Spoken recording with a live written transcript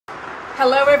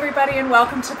Hello everybody and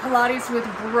welcome to Pilates with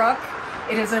Brooke.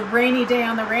 It is a rainy day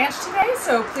on the ranch today,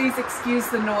 so please excuse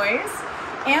the noise.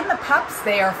 And the pups,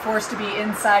 they are forced to be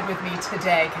inside with me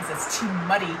today because it's too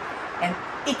muddy and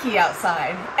icky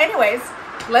outside. Anyways,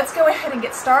 let's go ahead and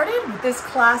get started. This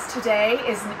class today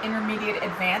is an intermediate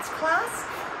advanced class,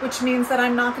 which means that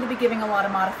I'm not going to be giving a lot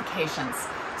of modifications.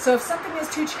 So if something is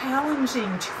too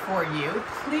challenging for you,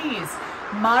 please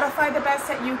modify the best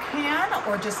that you can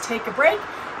or just take a break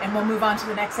and we'll move on to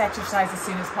the next exercise as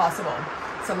soon as possible.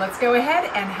 So let's go ahead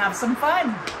and have some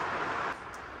fun.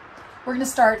 We're going to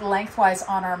start lengthwise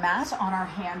on our mat, on our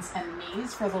hands and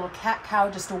knees for a little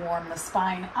cat-cow just to warm the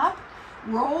spine up.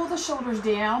 Roll the shoulders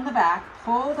down the back,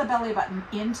 pull the belly button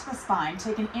into the spine.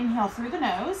 Take an inhale through the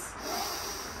nose.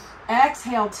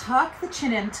 Exhale, tuck the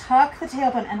chin in, tuck the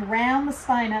tailbone, and round the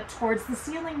spine up towards the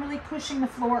ceiling, really pushing the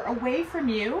floor away from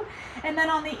you. And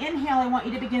then on the inhale, I want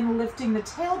you to begin lifting the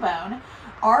tailbone,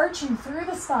 arching through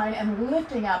the spine and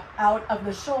lifting up out of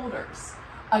the shoulders.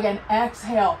 Again,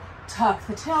 exhale, tuck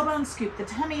the tailbone, scoop the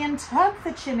tummy in, tuck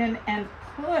the chin in, and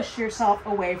push yourself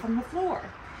away from the floor.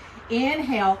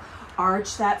 Inhale,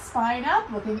 arch that spine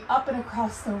up, looking up and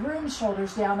across the room,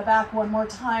 shoulders down the back. One more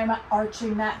time,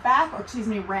 arching that back, or excuse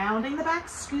me, rounding the back,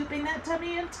 scooping that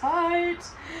tummy in tight,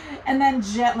 and then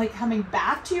gently coming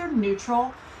back to your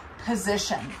neutral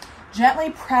position. Gently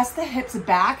press the hips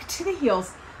back to the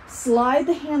heels, slide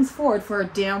the hands forward for a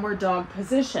downward dog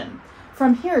position.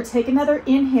 From here, take another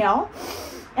inhale,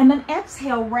 and then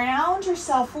exhale, round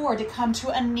yourself forward to come to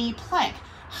a knee plank.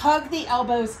 Hug the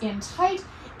elbows in tight.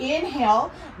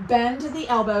 Inhale, bend the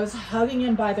elbows, hugging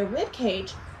in by the rib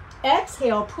cage.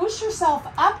 Exhale, push yourself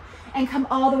up and come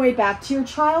all the way back to your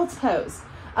child's pose.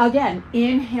 Again,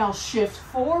 inhale, shift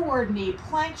forward, knee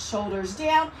plank, shoulders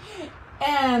down,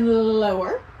 and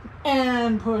lower,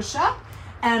 and push up,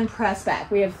 and press back.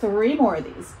 We have 3 more of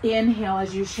these. Inhale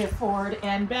as you shift forward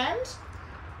and bend.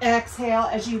 Exhale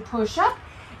as you push up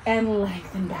and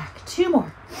lengthen back. 2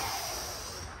 more.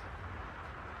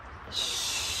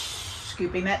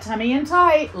 Scooping that tummy in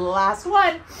tight. Last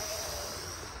one.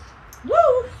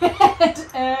 Woo! And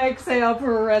exhale,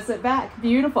 press it back.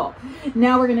 Beautiful.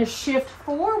 Now we're going to shift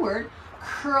forward,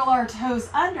 curl our toes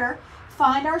under,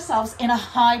 find ourselves in a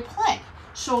high plank.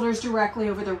 Shoulders directly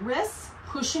over the wrists,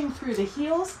 pushing through the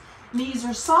heels. Knees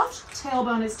are soft,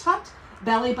 tailbone is tucked,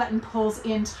 belly button pulls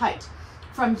in tight.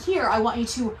 From here, I want you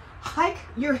to hike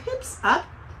your hips up,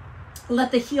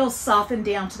 let the heels soften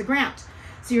down to the ground.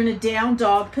 So you're in a down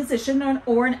dog position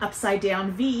or an upside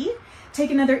down V.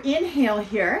 Take another inhale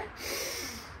here,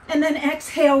 and then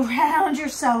exhale, round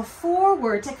yourself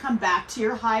forward to come back to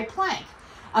your high plank.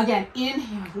 Again,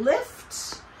 inhale,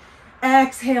 lift.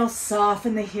 Exhale,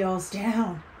 soften the heels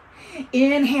down.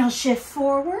 Inhale, shift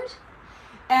forward.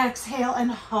 Exhale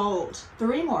and hold.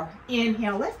 3 more.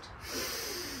 Inhale, lift.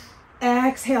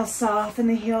 Exhale, soften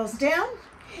the heels down.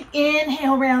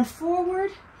 Inhale, round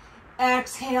forward.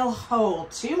 Exhale, hold.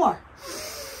 2 more.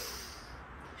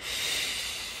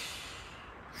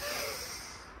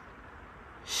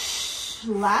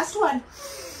 Last one.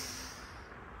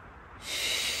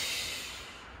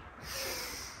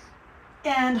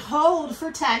 And hold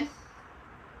for 10,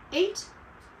 8,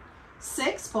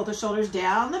 6, pull the shoulders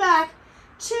down the back,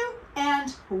 2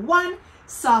 and 1,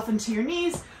 soften to your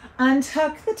knees,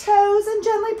 untuck the toes and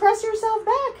gently press yourself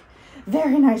back.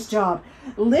 Very nice job.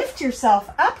 Lift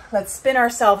yourself up. Let's spin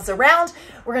ourselves around.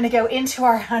 We're going to go into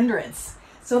our hundreds.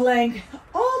 So laying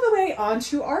all the way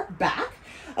onto our back.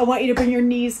 I want you to bring your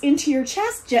knees into your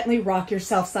chest. Gently rock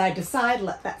yourself side to side.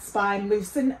 Let that spine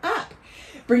loosen up.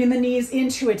 Bringing the knees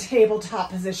into a tabletop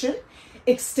position.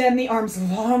 Extend the arms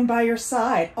long by your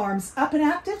side. Arms up and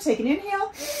active. Take an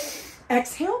inhale.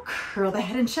 Exhale, curl the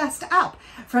head and chest up.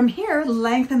 From here,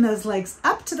 lengthen those legs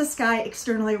up to the sky,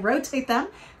 externally rotate them,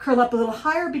 curl up a little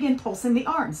higher, begin pulsing the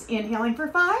arms. Inhaling for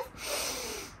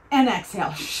 5, and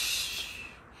exhale.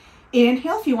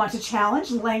 Inhale, if you want to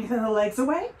challenge, lengthen the legs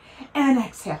away, and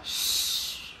exhale.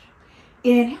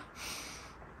 Inhale.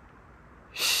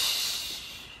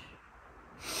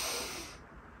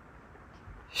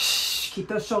 Keep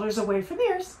those shoulders away from the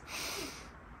ears.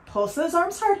 Pulse those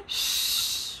arms hard.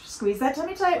 Squeeze that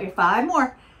tummy tight. We have 5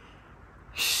 more.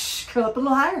 Curl up a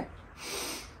little higher.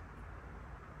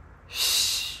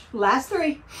 Last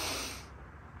 3.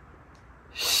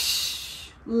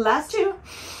 Last 2.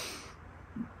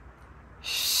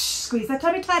 Squeeze that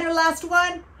tummy tighter. Last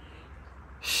 1.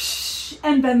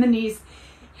 And bend the knees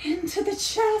into the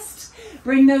chest.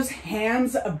 Bring those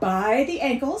hands by the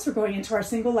ankles. We're going into our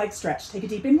single leg stretch. Take a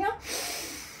deep inhale.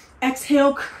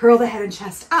 Exhale, curl the head and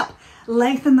chest up.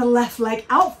 Lengthen the left leg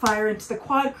out, fire into the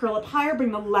quad, curl up higher,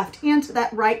 bring the left hand to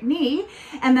that right knee,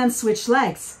 and then switch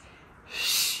legs.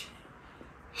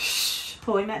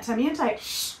 Pulling that tummy in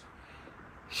tight.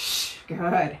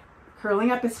 Good.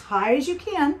 Curling up as high as you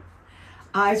can.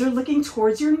 Eyes are looking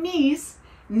towards your knees,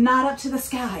 not up to the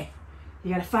sky.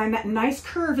 You gotta find that nice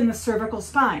curve in the cervical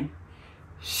spine.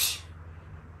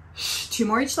 2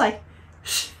 more each leg.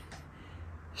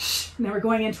 Now we're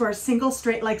going into our single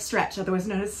straight leg stretch, otherwise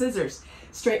known as scissors.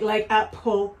 Straight leg up,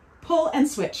 pull, pull, and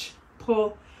switch.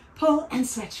 Pull, pull, and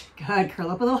switch. Good,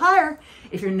 curl up a little higher.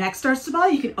 If your neck starts to ball,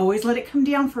 you can always let it come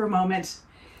down for a moment.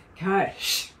 Good.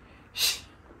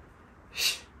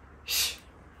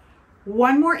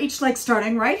 1 more each leg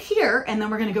starting right here, and then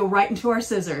we're gonna go right into our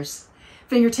scissors.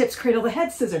 Fingertips cradle the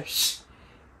head, scissors.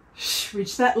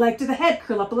 Reach that leg to the head,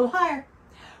 curl up a little higher.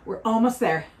 We're almost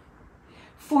there.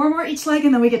 4 more each leg,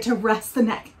 and then we get to rest the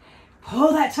neck.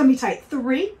 Pull that tummy tight.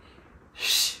 3,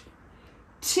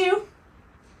 2,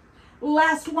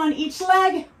 last 1 each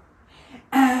leg,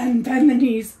 and bend the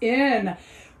knees in.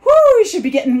 Whoo, you should be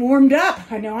getting warmed up.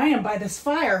 I know I am by this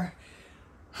fire.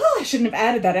 Oh, I shouldn't have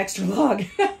added that extra log.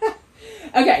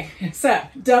 Okay, so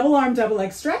double arm, double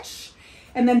leg stretch,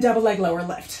 and then double leg lower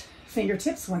lift.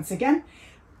 Fingertips, once again,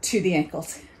 to the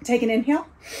ankles. Take an inhale.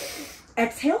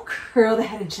 Exhale, curl the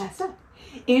head and chest up.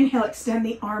 Inhale, extend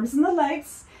the arms and the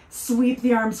legs. Sweep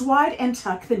the arms wide and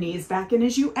tuck the knees back in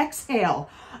as you exhale.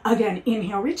 Again,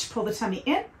 inhale, reach, pull the tummy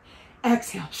in.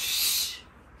 Exhale.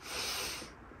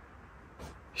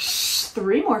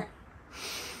 3 more.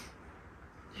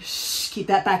 Keep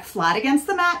that back flat against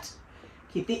the mat.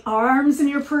 Keep the arms in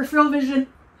your peripheral vision.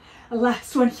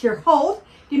 Last one here, hold.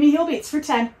 Give me heel beats for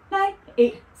 10, 9,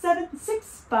 8, 7,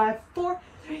 6, 5, 4,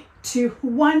 3, 2,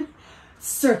 1.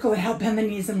 Circle it out, bend the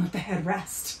knees and let the head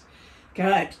rest.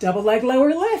 Good, double leg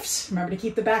lower lift. Remember to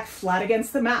keep the back flat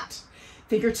against the mat.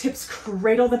 Fingertips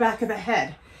cradle the back of the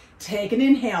head. Take an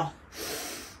inhale.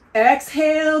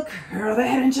 Exhale, curl the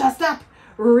head and chest up.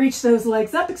 Reach those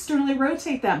legs up, externally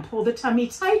rotate them. Pull the tummy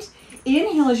tight.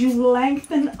 Inhale as you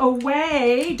lengthen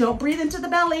away. Don't breathe into the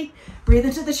belly, breathe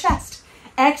into the chest.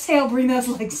 Exhale, bring those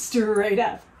legs straight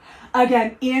up.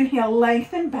 Again, inhale,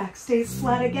 lengthen, back stays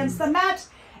flat against the mat.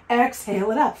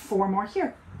 Exhale it up. 4 more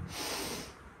here.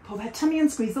 Pull that tummy in,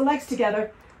 squeeze the legs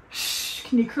together.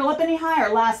 Can you curl up any higher?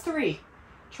 Last 3.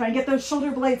 Try and get those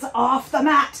shoulder blades off the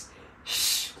mat.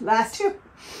 Last 2.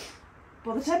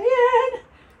 Pull the tummy in.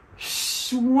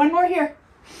 1 more here.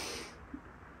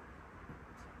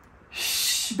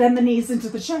 Bend the knees into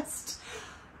the chest.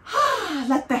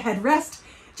 Let the head rest.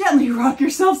 Gently rock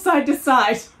yourself side to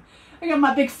side. I got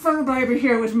my big fur baby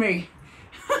here with me.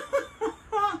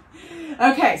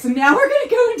 Okay, so now we're going to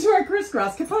go into our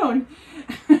crisscross capone.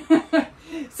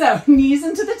 So knees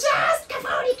into the chest.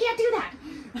 Capone, you can't do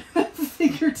that.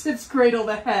 Fingertips cradle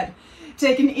the head.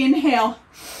 Take an inhale.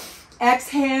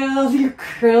 Exhale, you're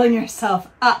curling yourself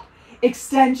up.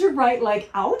 Extend your right leg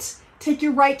out. Take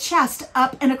your right chest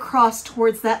up and across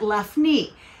towards that left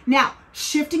knee. Now,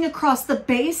 shifting across the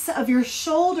base of your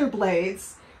shoulder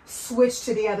blades, switch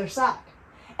to the other side.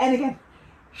 And again,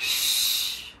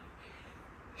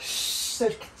 so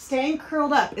staying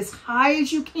curled up as high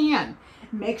as you can.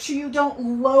 Make sure you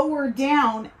don't lower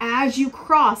down as you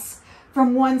cross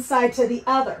from one side to the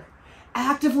other.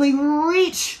 Actively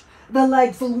reach the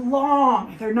legs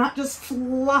long. They're not just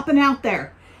flopping out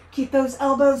there. Keep those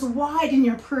elbows wide in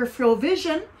your peripheral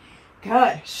vision.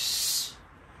 Good.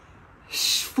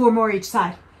 4 more each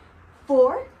side.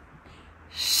 4,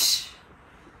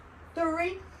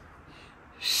 3,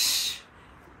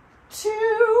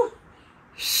 2,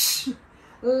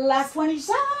 last 1 each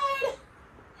side.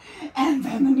 And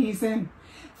bend the knees in.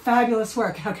 Fabulous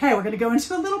work. Okay, we're going to go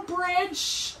into a little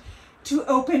bridge to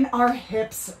open our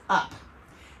hips up.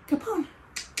 Capone,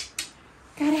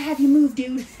 gotta have you move,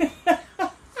 dude.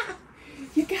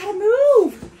 You gotta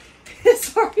move.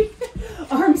 Sorry.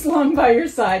 Arms long by your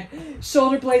side.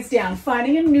 Shoulder blades down.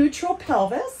 Finding a neutral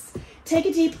pelvis. Take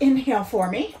a deep inhale for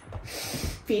me.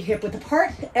 Feet hip width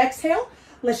apart. Exhale.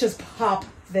 Let's just pop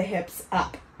the hips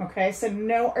up. Okay, so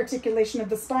no articulation of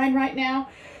the spine right now.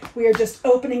 We are just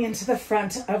opening into the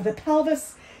front of the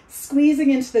pelvis,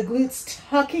 squeezing into the glutes,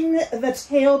 tucking the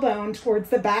tailbone towards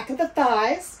the back of the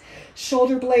thighs.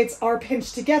 Shoulder blades are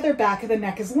pinched together. Back of the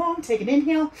neck is long. Take an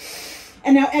inhale.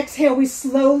 And now exhale, we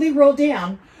slowly roll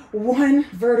down 1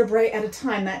 vertebrae at a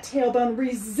time. That tailbone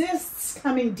resists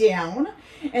coming down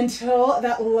until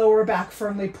that lower back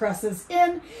firmly presses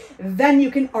in. Then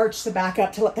you can arch the back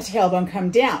up to let the tailbone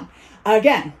come down.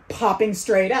 Again, popping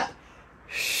straight up.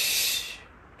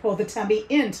 Pull the tummy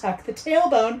in, tuck the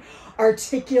tailbone,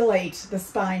 articulate the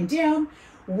spine down.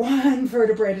 one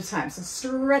vertebrae at a time. So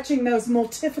stretching those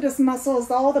multifidus muscles,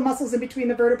 all the muscles in between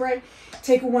the vertebrae.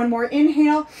 Take one more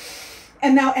inhale.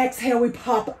 And now exhale, we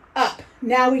pop up.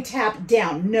 Now we tap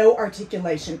down, no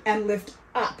articulation, and lift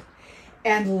up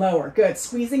and lower. Good.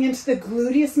 Squeezing into the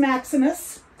gluteus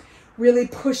maximus, really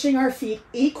pushing our feet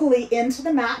equally into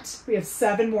the mat. We have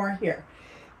 7 more here.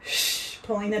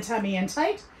 Pulling the tummy in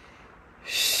tight.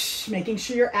 Making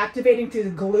sure you're activating through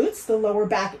the glutes. The lower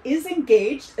back is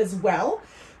engaged as well,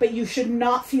 but you should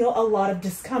not feel a lot of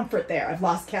discomfort there. I've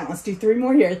lost count. Let's do 3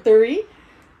 more here. 3.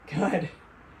 Good.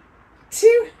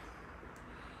 2.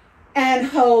 And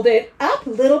hold it up.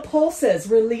 Little pulses.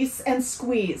 Release and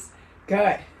squeeze.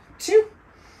 Good. 2.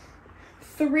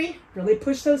 3. Really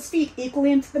push those feet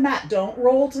equally into the mat. Don't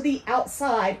roll to the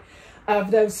outside of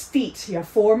those feet. You have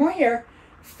 4 more here.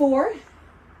 4.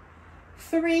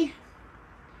 3.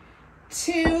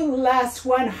 2. Last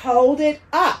one. Hold it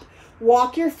up.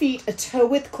 Walk your feet a toe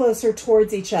width closer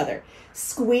towards each other.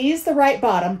 Squeeze the right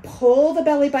bottom. Pull the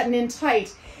belly button in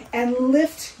tight and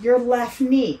lift your left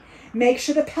knee. Make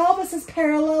sure the pelvis is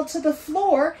parallel to the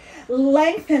floor.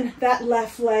 Lengthen that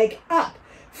left leg up.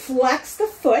 Flex the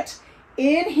foot.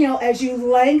 Inhale as you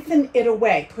lengthen it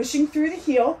away. Pushing through the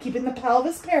heel, keeping the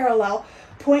pelvis parallel.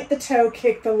 Point the toe,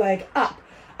 kick the leg up.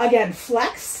 Again,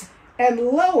 flex and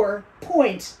lower,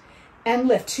 point and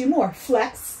lift. 2 more.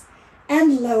 Flex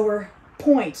and lower,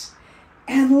 point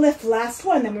and lift. Last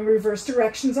one. Then we reverse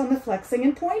directions on the flexing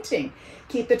and pointing.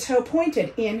 Keep the toe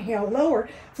pointed. Inhale, lower.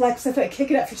 Flex the foot.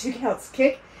 Kick it up for 2 counts.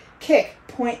 Kick, kick.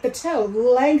 Point the toe.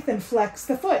 Lengthen. Flex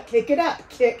the foot. Kick it up.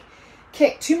 Kick,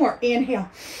 kick. 2 more. Inhale.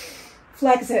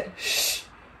 Flex it.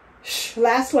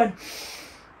 Last one.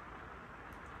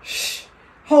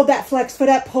 Hold that flex foot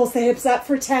up. Pulse the hips up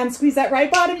for 10. Squeeze that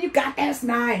right bottom. You got this.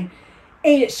 9.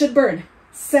 8. It should burn.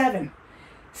 7.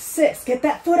 6. Get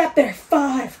that foot up there.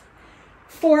 5.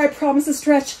 4. I promise to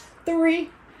stretch. 3.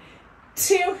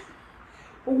 2.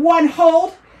 1.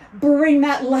 Hold. Bring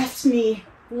that left knee,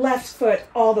 left foot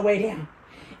all the way down.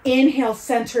 Inhale,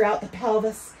 center out the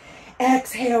pelvis.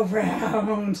 Exhale,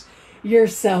 round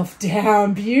yourself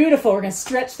down. Beautiful. We're going to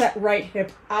stretch that right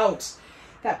hip out.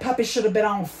 That puppy should have been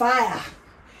on fire.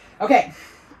 Okay.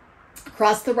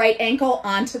 Cross the right ankle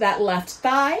onto that left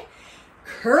thigh.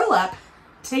 Curl up.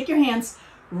 Take your hands,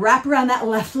 wrap around that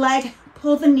left leg,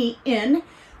 pull the knee in,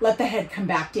 let the head come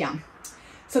back down.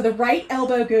 So the right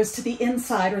elbow goes to the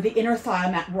inside or the inner thigh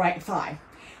on that right thigh.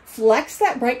 Flex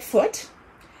that right foot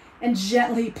and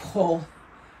gently pull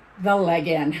the leg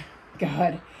in.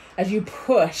 Good. As you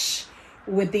push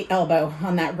with the elbow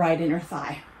on that right inner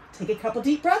thigh. Take a couple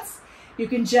deep breaths. You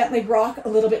can gently rock a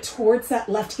little bit towards that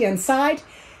left-hand side,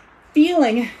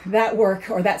 feeling that work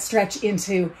or that stretch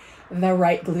into the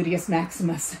right gluteus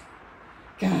maximus.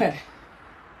 Good.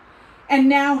 And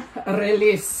now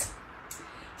release.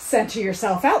 Center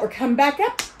yourself out. We're coming back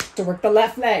up to work the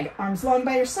left leg. Arms long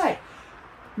by your side.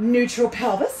 Neutral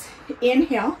pelvis.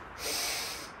 Inhale.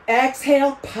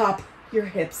 Exhale. Pop your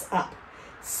hips up.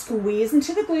 Squeeze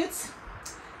into the glutes.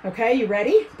 Okay, you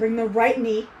ready? Bring the right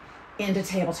knee into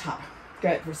tabletop.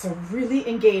 Good. We're so really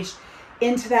engaged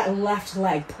into that left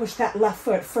leg. Push that left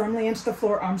foot firmly into the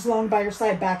floor. Arms long by your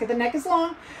side. Back of the neck is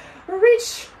long.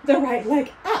 Reach the right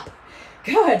leg up.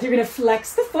 Good. You're going to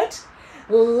flex the foot.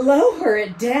 Lower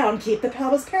it down. Keep the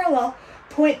pelvis parallel.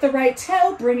 Point the right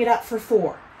toe. Bring it up for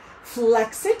 4.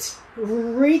 Flex it.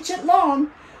 Reach it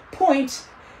long. Point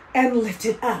and lift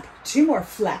it up. 2 more.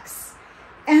 Flex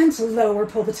and lower.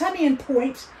 Pull the tummy in.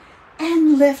 Point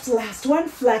and lift. Last one.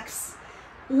 Flex.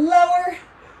 Lower.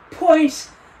 Point.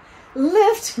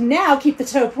 Lift. Now keep the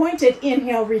toe pointed.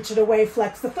 Inhale. Reach it away.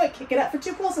 Flex the foot. Kick it up for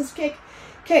 2 pulses. Kick.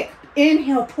 Kick.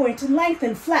 Inhale. Point and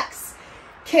lengthen. Flex.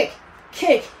 Kick.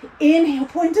 Kick. Inhale,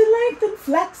 point and lengthen,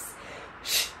 flex.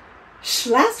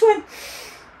 Last one.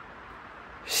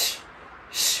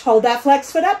 Hold that flex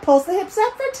foot up. Pulse the hips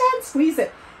up for 10. Squeeze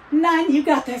it. 9. You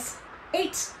got this.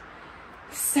 8.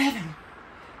 7.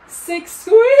 6.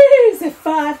 Squeeze it.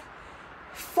 5.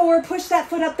 4. Push that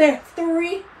foot up there.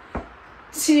 3.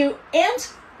 2. And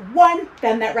 1.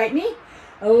 Bend that right knee.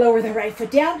 Lower the right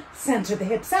foot down. Center the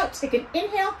hips out. Take an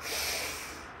inhale.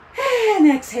 And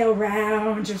exhale,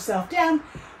 round yourself down.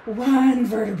 1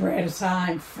 vertebrae at a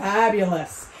time.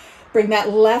 Fabulous. Bring that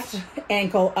left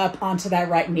ankle up onto that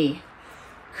right knee.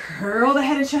 Curl the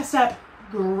head and chest up.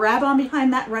 Grab on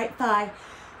behind that right thigh.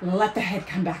 Let the head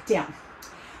come back down.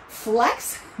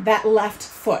 Flex that left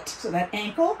foot. So that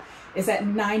ankle is at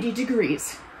 90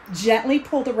 degrees. Gently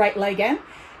pull the right leg in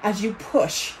as you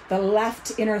push the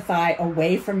left inner thigh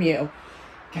away from you.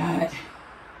 Good.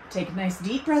 Take nice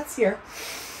deep breaths here.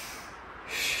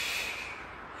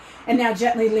 And now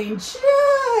gently lean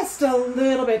just a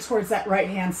little bit towards that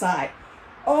right-hand side.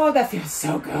 Oh, that feels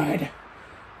so good.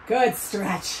 Good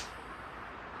stretch.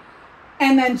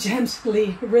 And then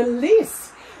gently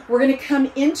release. We're going to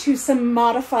come into some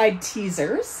modified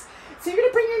teasers. So you're going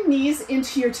to bring your knees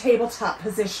into your tabletop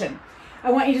position.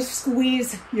 I want you to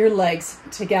squeeze your legs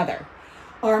together.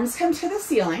 Arms come to the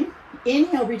ceiling.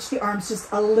 Inhale, reach the arms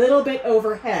just a little bit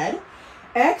overhead.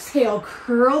 Exhale,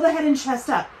 curl the head and chest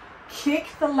up. Kick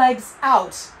the legs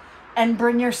out and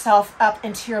bring yourself up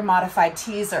into your modified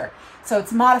teaser. So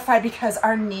it's modified because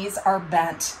our knees are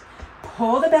bent.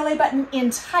 Pull the belly button in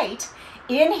tight.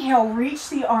 Inhale, reach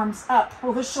the arms up,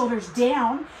 pull the shoulders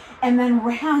down, and then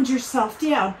round yourself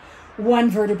down, one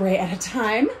vertebrae at a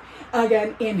time.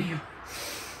 Again, inhale.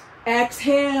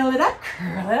 Exhale it up,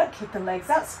 curl it up, kick the legs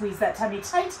out, squeeze that tummy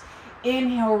tight.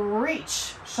 Inhale,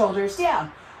 reach, shoulders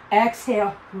down.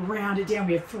 Exhale, round it down.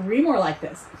 We have 3 more like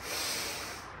this.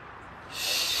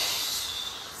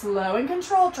 Slow and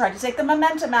controlled. Try to take the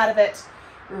momentum out of it.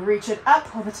 Reach it up,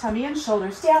 pull the tummy in,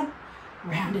 shoulders down,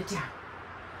 round it down.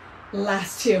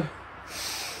 Last 2.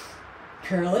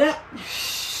 Curl it up.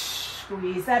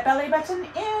 Squeeze that belly button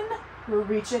in.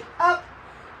 Reach it up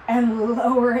and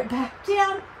lower it back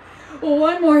down.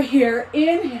 1 more here.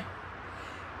 Inhale.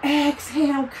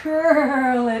 Exhale.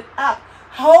 Curl it up.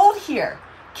 Hold here.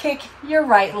 Kick your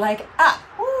right leg up.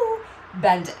 Woo.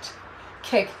 Bend it.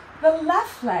 Kick the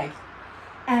left leg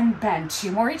and bend.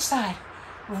 2 more each side.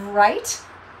 Right.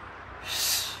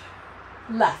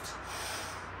 Left.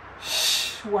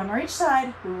 1 more each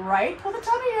side. Right, pull the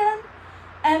tummy in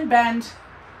and bend.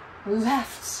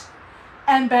 Left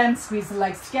and bend. Squeeze the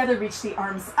legs together. Reach the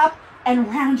arms up and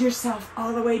round yourself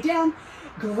all the way down.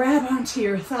 Grab onto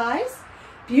your thighs.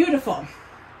 Beautiful.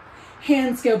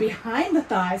 Hands go behind the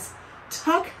thighs.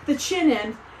 Tuck the chin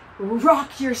in.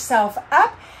 Rock yourself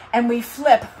up and we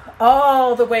flip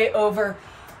all the way over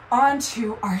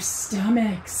onto our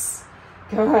stomachs.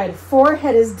 Good.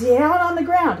 Forehead is down on the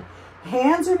ground.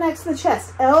 Hands are next to the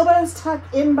chest. Elbows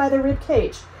tucked in by the rib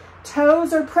cage.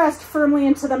 Toes are pressed firmly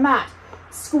into the mat.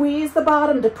 Squeeze the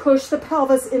bottom to push the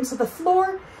pelvis into the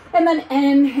floor. And then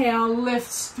inhale,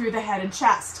 lift through the head and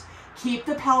chest. Keep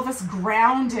the pelvis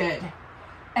grounded.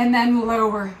 And then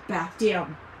lower back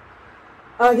down.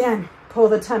 Again, pull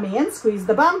the tummy in, squeeze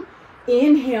the bum.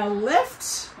 Inhale,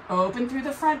 lift, open through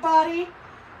the front body.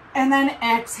 And then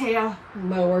exhale,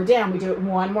 lower down. We do it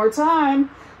 1 more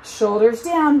time. Shoulders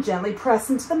down, gently press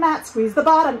into the mat, squeeze the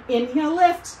bottom. Inhale,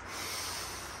 lift.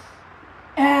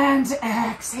 And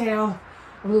exhale,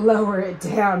 lower it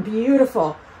down.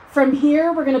 Beautiful. From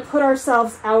here, we're going to put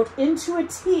ourselves out into a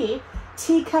T,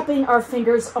 teacupping our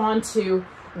fingers onto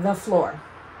the floor.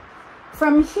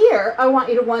 From here, I want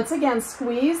you to once again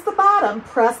squeeze the bottom,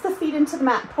 press the feet into the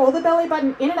mat, pull the belly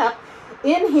button in and up.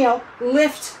 Inhale,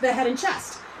 lift the head and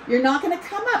chest. You're not going to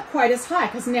come up quite as high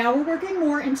because now we're working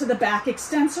more into the back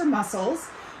extensor muscles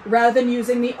rather than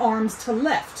using the arms to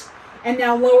lift. And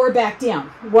now lower back down.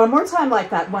 1 more time like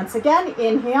that. Once again,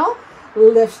 inhale,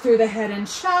 lift through the head and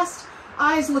chest.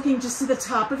 Eyes looking just to the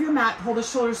top of your mat. Pull the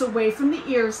shoulders away from the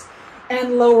ears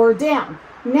and lower down.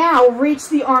 Now reach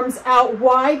the arms out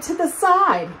wide to the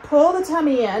side. Pull the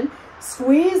tummy in,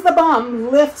 squeeze the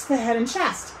bum, lift the head and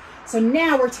chest. So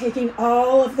now we're taking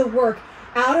all of the work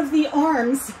out of the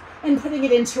arms and putting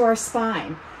it into our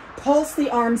spine. Pulse the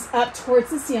arms up towards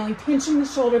the ceiling, pinching the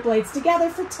shoulder blades together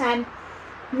for 10,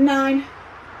 9,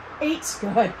 8,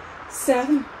 good,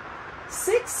 7,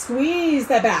 6, squeeze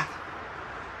that back.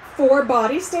 4,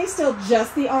 body stay still,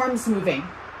 just the arms moving.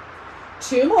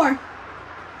 2 more.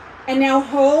 And now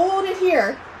hold it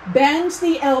here. Bend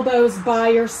the elbows by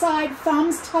your side,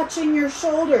 thumbs touching your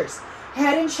shoulders.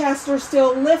 Head and chest are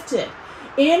still lifted.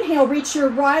 Inhale, reach your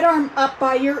right arm up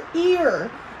by your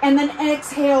ear, and then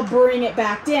exhale, bring it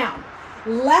back down.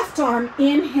 Left arm,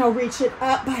 inhale, reach it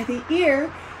up by the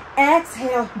ear.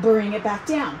 Exhale, bring it back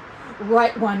down.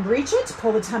 Right one, reach it,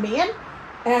 pull the tummy in.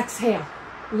 Exhale.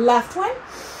 Left one.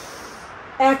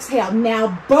 Exhale.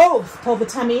 Now both, pull the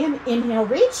tummy in. Inhale,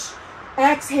 reach.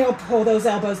 Exhale, pull those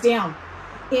elbows down.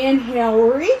 Inhale,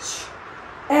 reach.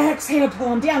 Exhale, pull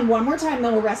them down. 1 more time,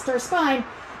 then we'll rest our spine.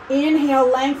 Inhale,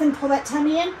 lengthen, pull that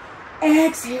tummy in.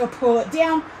 Exhale, pull it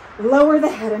down. Lower the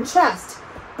head and chest.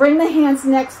 Bring the hands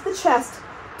next to the chest.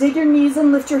 Dig your knees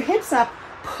and lift your hips up.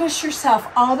 Push yourself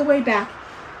all the way back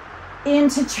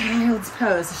into child's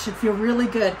pose. It should feel really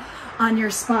good on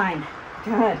your spine.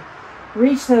 Good.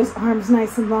 Reach those arms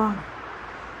nice and long.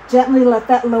 Gently let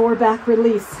that lower back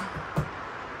release.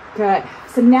 Good.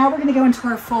 So now we're going to go into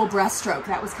our full breaststroke.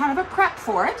 That was kind of a prep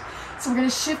for it. So we're going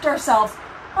to shift ourselves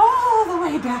all the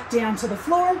way back down to the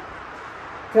floor.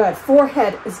 Good.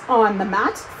 Forehead is on the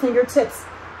mat. Fingertips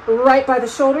right by the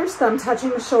shoulders. Thumb touching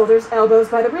the shoulders. Elbows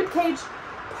by the rib cage.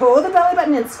 Pull the belly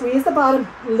button in. Squeeze the bottom.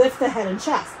 Lift the head and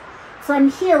chest.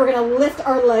 From here, we're going to lift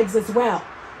our legs as well.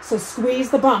 So squeeze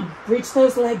the bum. Reach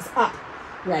those legs up.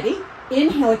 Ready?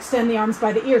 Inhale, extend the arms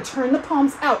by the ear. Turn the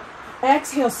palms out.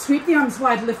 Exhale, sweep the arms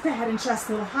wide. Lift the head and chest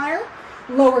a little higher.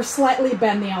 Lower slightly,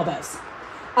 bend the elbows.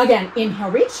 Again,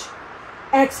 inhale, reach.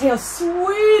 Exhale,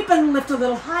 sweep and lift a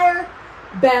little higher.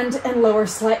 Bend and lower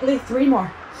slightly. 3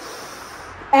 more.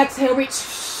 Exhale, reach.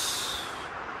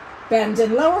 Bend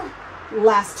and lower.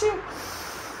 Last 2.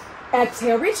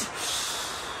 Exhale, reach.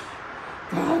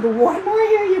 Good. 1 more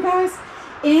here, you guys.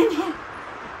 Inhale.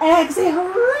 Exhale,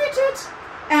 reach it.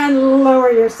 And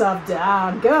lower yourself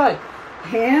down. Good.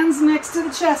 Hands next to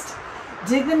the chest.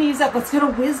 Dig the knees up. Let's go to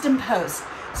wisdom pose.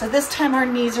 So this time our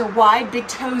knees are wide, big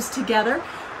toes together.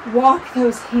 Walk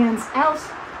those hands out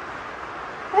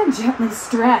and gently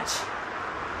stretch.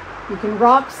 You can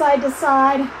rock side to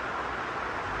side.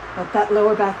 Let that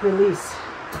lower back release.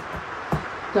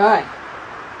 Good.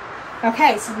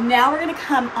 Okay, so now we're going to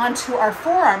come onto our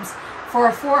forearms for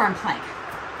a forearm plank.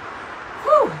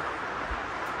 Whew.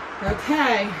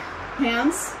 Okay,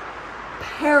 hands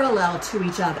parallel to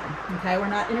each other. Okay, we're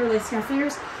not interlacing our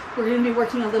fingers. We're going to be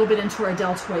working a little bit into our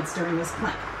deltoids during this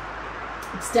plank.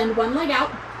 Extend one leg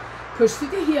out, push through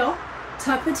the heel,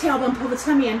 tuck the tailbone, pull the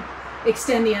tummy in,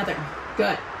 extend the other.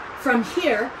 Good. From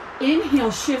here,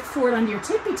 inhale, shift forward onto your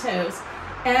tippy toes,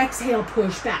 exhale,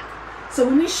 push back. So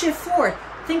when we shift forward,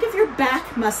 think of your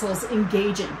back muscles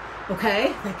engaging,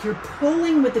 okay? Like you're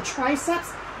pulling with the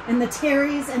triceps and the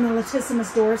teres and the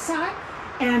latissimus dorsi,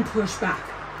 and push back.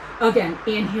 Again,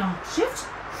 inhale, shift.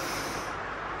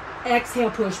 Exhale,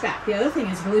 push back. The other thing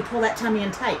is really pull that tummy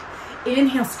in tight.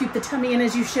 Inhale, scoop the tummy in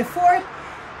as you shift forward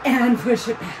and push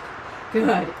it back.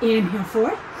 Good. Inhale,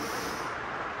 forward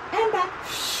and back.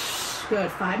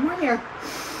 Good. 5 more here.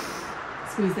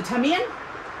 Squeeze the tummy in.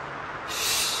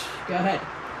 Good.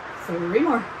 3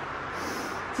 more.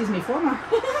 Excuse me, 4 more.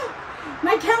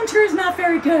 My counter is not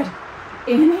very good.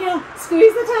 Inhale,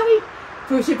 squeeze the tummy,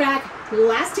 push it back.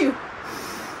 Last 2.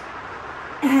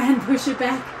 And push it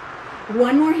back.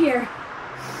 1 more here.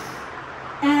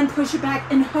 And push it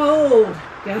back and hold.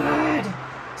 Good.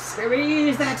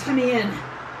 Squeeze that tummy in.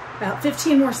 About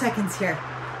 15 more seconds here.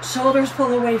 Shoulders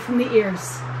pull away from the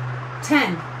ears.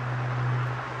 10,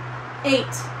 8,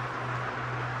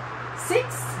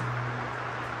 6,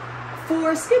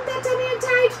 4. Scoop that tummy in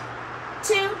tight.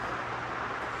 2.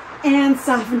 And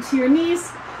soften to your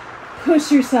knees.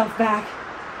 Push yourself back.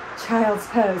 Child's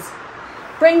pose.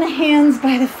 Bring the hands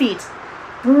by the feet.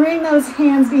 Bring those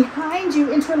hands behind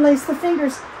you. Interlace the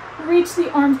fingers. Reach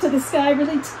the arms to the sky.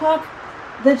 Really tuck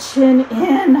the chin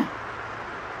in.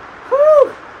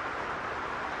 Whew.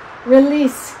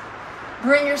 Release.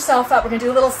 Bring yourself up. We're going to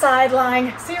do a little side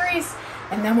lying series,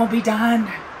 and then we'll be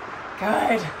done.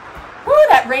 Good. Woo,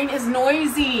 that rain is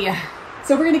noisy.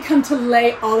 So we're going to come to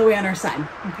lay all the way on our side,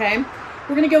 okay?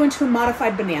 We're going to go into a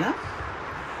modified banana.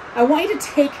 I want you to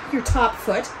take your top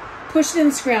foot, push it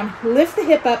into the ground, lift the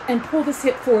hip up, and pull this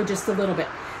hip forward just a little bit.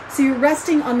 So you're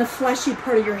resting on the fleshy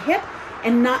part of your hip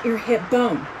and not your hip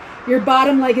bone. Your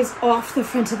bottom leg is off the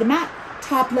front of the mat.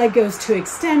 Top leg goes to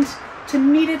extend, to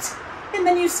meet it, and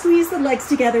then you squeeze the legs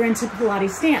together into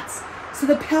Pilates stance. So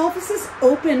the pelvis is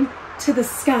open to the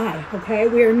sky, okay?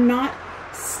 We are not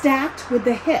stacked with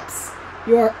the hips.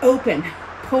 You are open.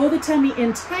 Pull the tummy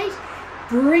in tight.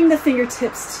 Bring the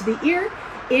fingertips to the ear.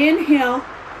 Inhale,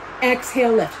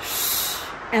 exhale, lift,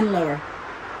 and lower.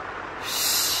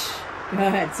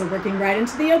 Good. So working right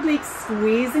into the obliques,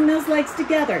 squeezing those legs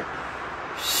together.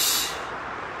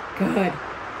 Good.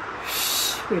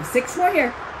 We have 6 more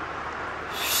here.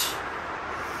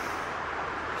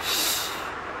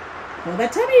 Pull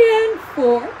that tummy in.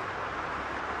 4,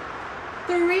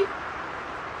 3,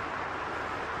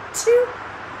 2.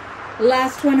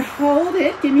 Last one. Hold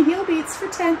it. Give me heel beats for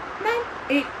 10, 9,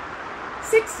 8,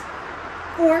 6,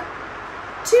 4,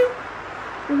 2,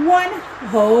 1.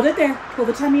 Hold it there. Pull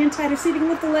the tummy in tighter so you can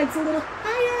lift the legs a little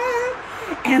higher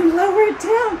and lower it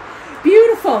down.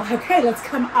 Beautiful. Okay, let's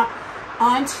come up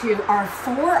onto our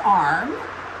forearm.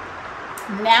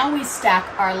 Now we stack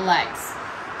our legs.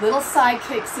 Little side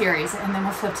kick series, and then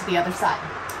we'll flip to the other side.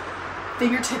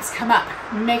 Fingertips come up.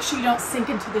 Make sure you don't sink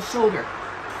into the shoulder.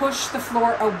 Push the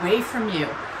floor away from you.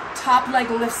 Top leg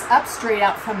lifts up straight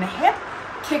out from the hip.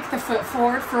 Kick the foot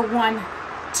forward for 1,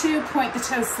 2. Point the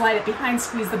toes, slide it behind,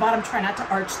 squeeze the bottom. Try not to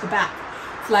arch the back.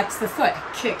 Flex the foot.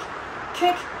 Kick,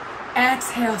 kick.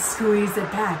 Exhale, squeeze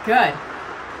it back. Good.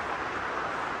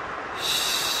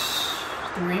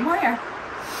 3 more here.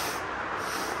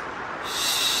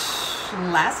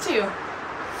 Last two.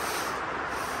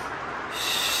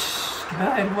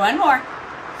 Good, one more.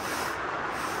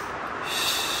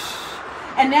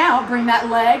 And now bring that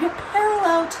leg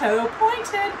parallel, toe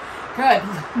pointed. Good,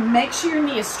 make sure your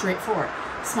knee is straight forward.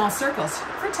 Small circles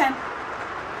for 10,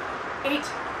 8,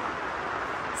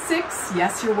 6,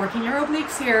 yes, you're working your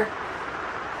obliques here.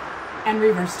 And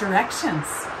reverse directions,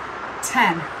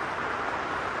 10,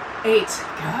 8,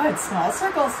 good, small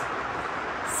circles,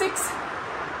 6,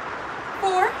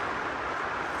 4,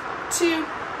 2,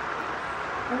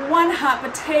 1, hot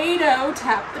potato,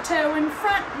 tap the toe in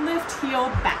front, lift, heel,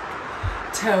 back.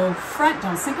 Toe, front,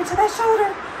 don't sink into that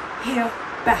shoulder, heel,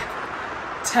 back.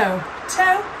 Toe,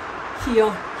 toe,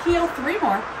 heel, heel, 3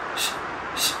 more.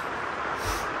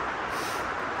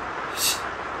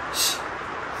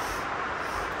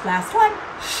 Last one.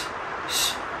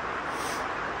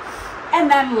 And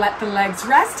then let the legs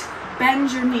rest.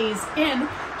 Bend your knees in.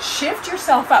 Shift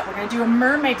yourself up. We're going to do a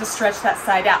mermaid to stretch that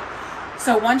side out.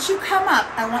 So once you come up,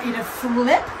 I want you to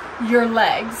flip your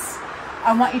legs.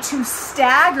 I want you to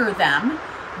stagger them.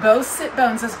 Both sit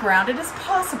bones as grounded as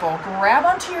possible. Grab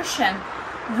onto your shin.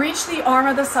 Reach the arm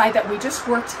of the side that we just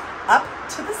worked up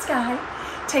to the sky.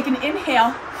 Take an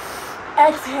inhale.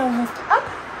 Exhale, lift up,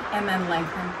 and then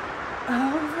lengthen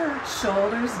over.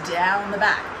 Shoulders down the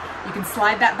back. You can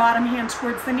slide that bottom hand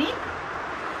towards the knee.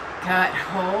 Good,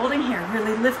 holding here,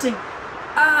 really lifting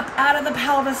up out of the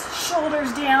pelvis,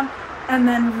 shoulders down, and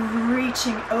then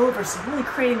reaching over. So really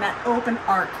creating that open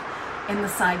arc in the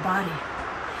side body.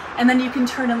 And then you can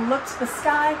turn and look to the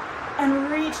sky and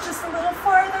reach just a little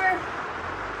farther.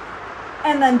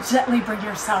 And then gently bring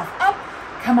yourself up.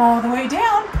 Come all the way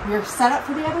down. You're set up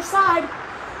for the other side.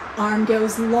 Arm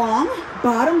goes long,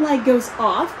 bottom leg goes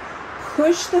off.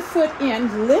 Push the foot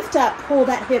in, lift up, pull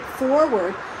that hip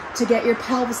forward to get your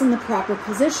pelvis in the proper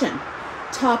position.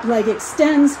 Top leg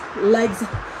extends, legs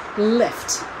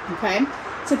lift, okay?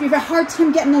 So if you have a hard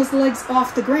time getting those legs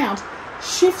off the ground,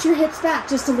 shift your hips back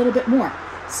just a little bit more.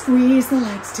 Squeeze the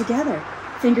legs together.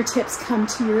 Fingertips come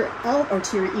to your elbow or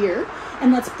to your ear,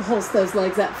 and let's pulse those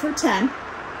legs up for 10,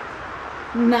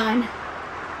 9,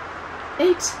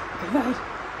 8, good,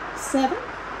 7,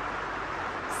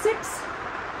 6,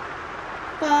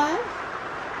 5,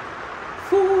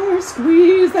 4,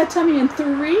 squeeze that tummy in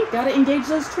 3, got to engage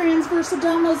those transverse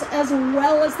abdominals as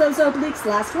well as those obliques.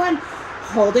 Last one,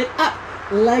 hold it up,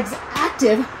 legs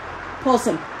active, pulse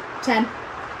them, 10,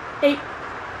 8,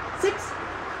 6,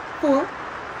 4,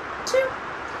 2,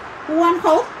 1,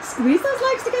 hold, squeeze those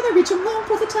legs together, reach them long,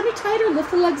 pull the tummy tighter,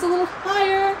 lift the legs a little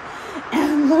higher,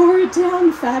 and lower it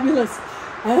down, fabulous.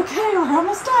 Okay, we're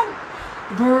almost done.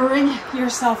 Bring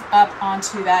yourself up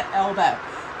onto that elbow.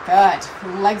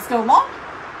 Good, legs go long,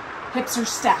 hips are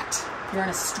stacked. You're in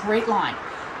a straight line.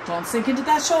 Don't sink into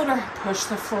that shoulder, push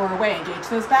the floor away, engage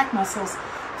those back muscles.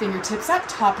 Fingertips up,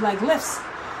 top leg lifts.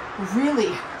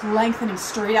 Really lengthening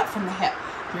straight out from the hip.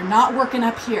 You're not working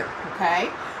up here, okay?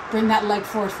 Bring that leg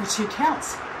forward for 2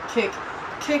 counts. Kick,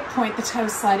 kick, point the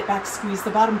toes, slide it back, squeeze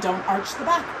the bottom, don't arch the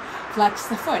back. Flex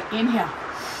the foot, inhale.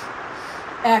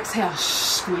 Exhale,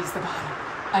 squeeze the bottom.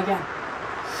 Again.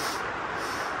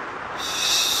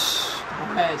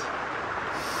 Good.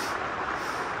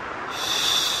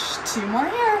 2 more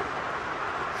here.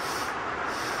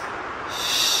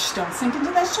 Don't sink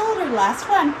into that shoulder. Last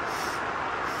one.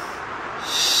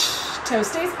 Toe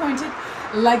stays pointed.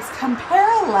 Legs come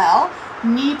parallel.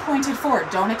 Knee pointed forward.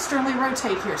 Don't externally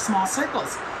rotate here. Small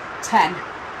circles. 10,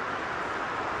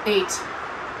 8,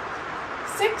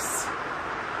 6,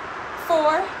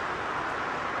 4,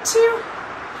 2,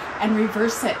 and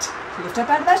reverse it. Lift up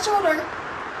out of that shoulder.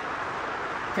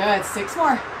 Good, 6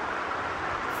 more.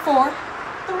 4,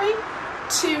 3,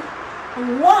 2,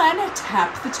 1.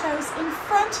 Tap the toes in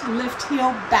front, lift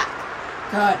heel back.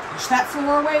 Good, push that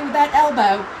floor away with that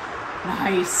elbow.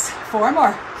 Nice, 4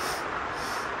 more.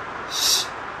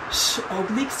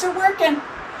 Obliques are working.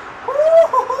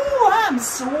 Ooh, I'm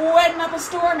sweating up a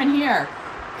storm in here.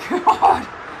 God,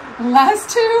 last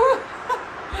 2.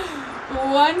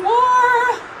 1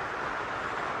 more.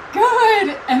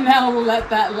 Good, and now let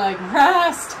that leg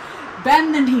rest.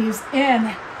 Bend the knees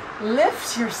in.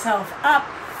 Lift yourself up.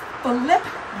 Flip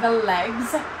the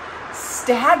legs.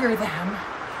 Stagger them.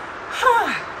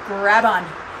 Grab on.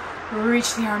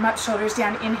 Reach the arm up, shoulders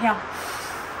down. Inhale.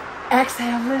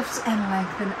 Exhale, lift and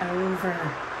lengthen over.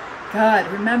 Good.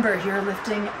 Remember, you're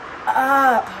lifting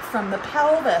up from the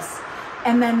pelvis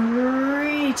and then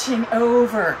reaching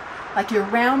over like you're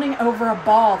rounding over a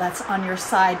ball that's on your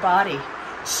side body.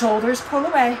 Shoulders pull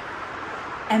away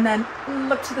and then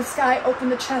look to the sky, open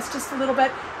the chest just a little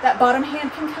bit. That bottom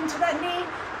hand can come to that knee.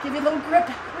 Give you a little grip.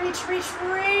 Reach, reach,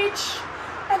 reach.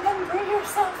 And then bring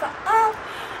yourself up.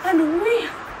 And we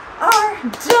are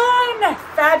done.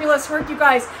 Fabulous work, you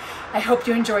guys. I hope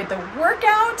you enjoyed the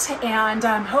workout, and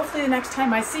hopefully the next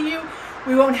time I see you,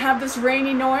 we won't have this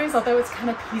rainy noise, although it's kind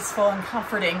of peaceful and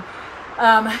comforting.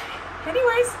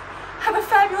 Anyways, have a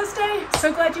fabulous day.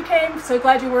 So glad you came. So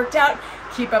glad you worked out.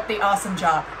 Keep up the awesome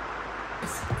job.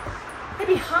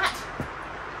 Maybe hot.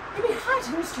 Maybe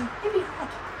hot, mister. Maybe hot.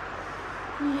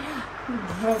 Yeah.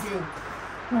 I love you.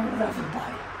 I love you,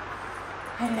 buddy.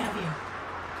 I love you.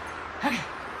 Okay.